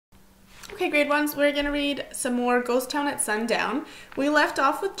Okay, grade ones, we're going to read some more Ghost Town at Sundown. We left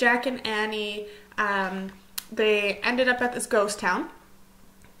off with Jack and Annie. They ended up at this ghost town.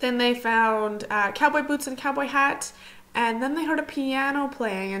 Then they found cowboy boots and cowboy hat. And then they heard a piano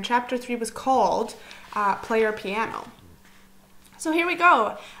playing. And chapter 3 was called Player Piano. So here we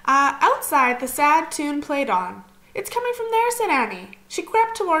go. Outside, the sad tune played on. "It's coming from there," said Annie. She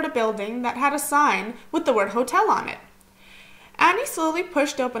crept toward a building that had a sign with the word hotel on it. Annie slowly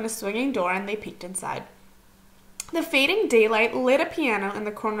pushed open a swinging door and they peeked inside. The fading daylight lit a piano in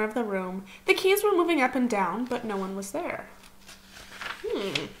the corner of the room. The keys were moving up and down, but no one was there.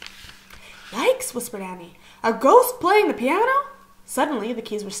 "Yikes," whispered Annie. "A ghost playing the piano?" Suddenly, the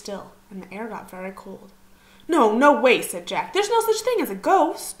keys were still, and the air got very cold. No way," said Jack. "There's no such thing as a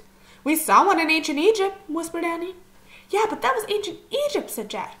ghost." "We saw one in ancient Egypt," whispered Annie. "Yeah, but that was ancient Egypt," said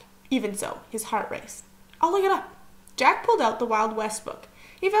Jack. Even so, his heart raced. "I'll look it up." Jack pulled out the Wild West book.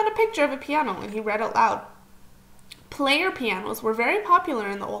 He found a picture of a piano, and he read out loud. Player pianos were very popular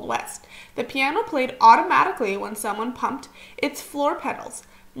in the Old West. The piano played automatically when someone pumped its floor pedals.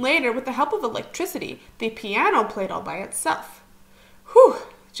 Later, with the help of electricity, the piano played all by itself. "Whew!"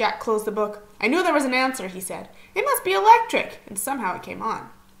 Jack closed the book. "I knew there was an answer," he said. "It must be electric," and somehow it came on.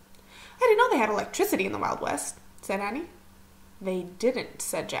 "I didn't know they had electricity in the Wild West," said Annie. "They didn't,"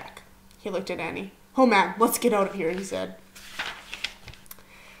 said Jack. He looked at Annie. "Oh man, let's get out of here," he said.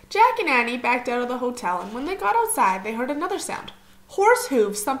 Jack and Annie backed out of the hotel, and when they got outside, they heard another sound. Horse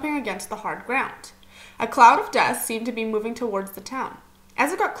hooves thumping against the hard ground. A cloud of dust seemed to be moving towards the town.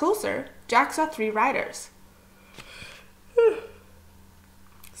 As it got closer, Jack saw 3 riders.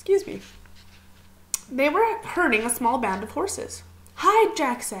 Excuse me. They were herding a small band of horses. "Hide,"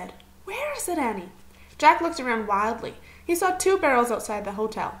 Jack said. "Where?" said Annie. Jack looked around wildly. He saw 2 barrels outside the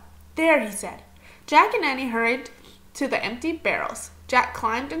hotel. "There," he said. Jack and Annie hurried to the empty barrels. Jack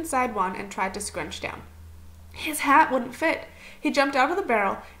climbed inside one and tried to scrunch down. His hat wouldn't fit. He jumped out of the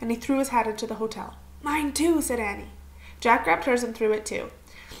barrel, and he threw his hat into the hotel. "Mine too," said Annie. Jack grabbed hers and threw it too.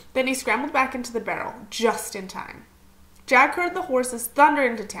 Then he scrambled back into the barrel, just in time. Jack heard the horses thunder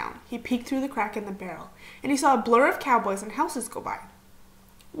into town. He peeked through the crack in the barrel, and he saw a blur of cowboys and houses go by.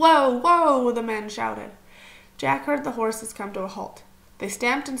 "Whoa, whoa," the men shouted. Jack heard the horses come to a halt. They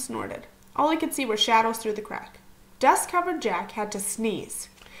stamped and snorted. All he could see were shadows through the crack. Dust-covered Jack had to sneeze.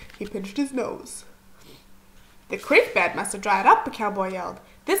 He pinched his nose. "The creek bed must have dried up," a cowboy yelled.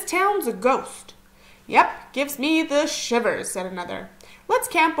 "This town's a ghost." "Yep, gives me the shivers," said another. "Let's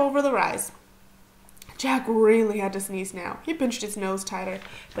camp over the rise." Jack really had to sneeze now. He pinched his nose tighter,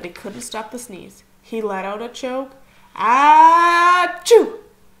 but he couldn't stop the sneeze. He let out a choke. "Achoo!"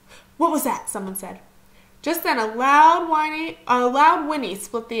 "What was that?" someone said. Just then a loud whinny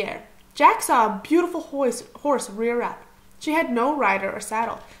split the air. Jack saw a beautiful horse rear up. She had no rider or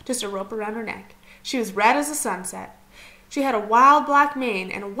saddle, just a rope around her neck. She was red as the sunset. She had a wild black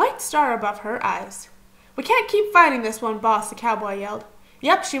mane and a white star above her eyes. "We can't keep fighting this one, boss," the cowboy yelled.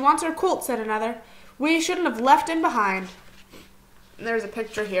 "Yep, she wants her colt," said another. "We shouldn't have left him behind." There's a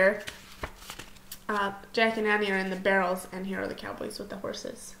picture here. Jack and Annie are in the barrels, and here are the cowboys with the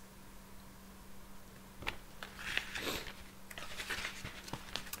horses.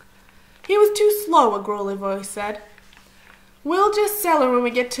 "He was too slow," a growly voice said. "We'll just sell her when we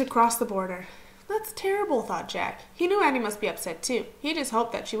get to cross the border." That's terrible, thought Jack. He knew Annie must be upset too. He just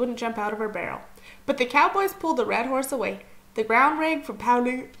hoped that she wouldn't jump out of her barrel. But the cowboys pulled the red horse away. The ground rang from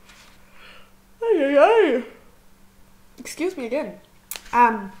pounding. Excuse me again.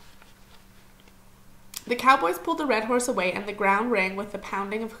 The cowboys pulled the red horse away, and the ground rang with the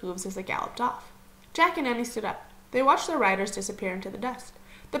pounding of hooves as they galloped off. Jack and Annie stood up. They watched their riders disappear into the dust.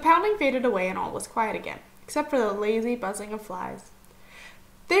 The pounding faded away, and all was quiet again, except for the lazy buzzing of flies.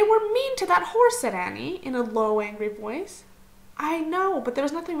 "They were mean to that horse," said Annie, in a low, angry voice. "I know, but there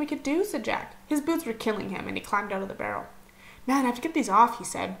was nothing we could do," said Jack. His boots were killing him, and he climbed out of the barrel. "Man, I have to get these off," he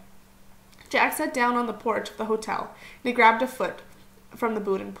said. Jack sat down on the porch of the hotel, and he grabbed a foot from the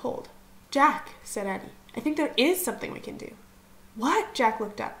boot and pulled. "Jack," said Annie, "I think there is something we can do." "What?" Jack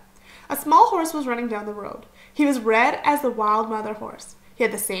looked up. A small horse was running down the road. He was red as the wild mother horse. He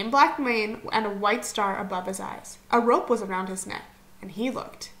had the same black mane and a white star above his eyes. A rope was around his neck, and he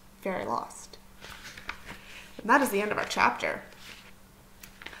looked very lost. And that is the end of our chapter.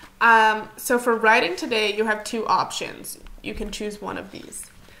 So for writing today, you have 2 options. You can choose one of these.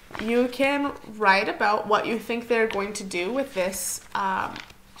 You can write about what you think they're going to do with this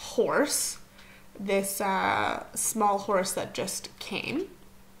horse, this small horse that just came.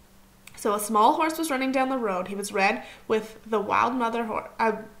 So a small horse was running down the road. He was red with the wild mother horse,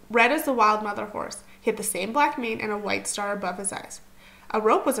 red as the wild mother horse. He had the same black mane and a white star above his eyes. A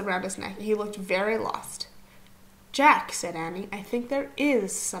rope was around his neck, and he looked very lost. Jack, said Annie, I think there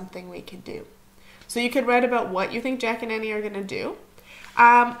is something we can do. So you could write about what you think Jack and Annie are going to do.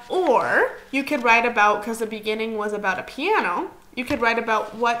 Or you could write about, because the beginning was about a piano, you could write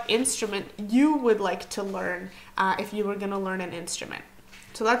about what instrument you would like to learn if you were going to learn an instrument.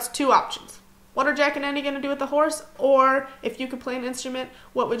 So that's two options. What are Jack and Annie going to do with the horse? Or if you could play an instrument,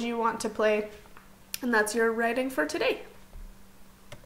 what would you want to play? And that's your writing for today.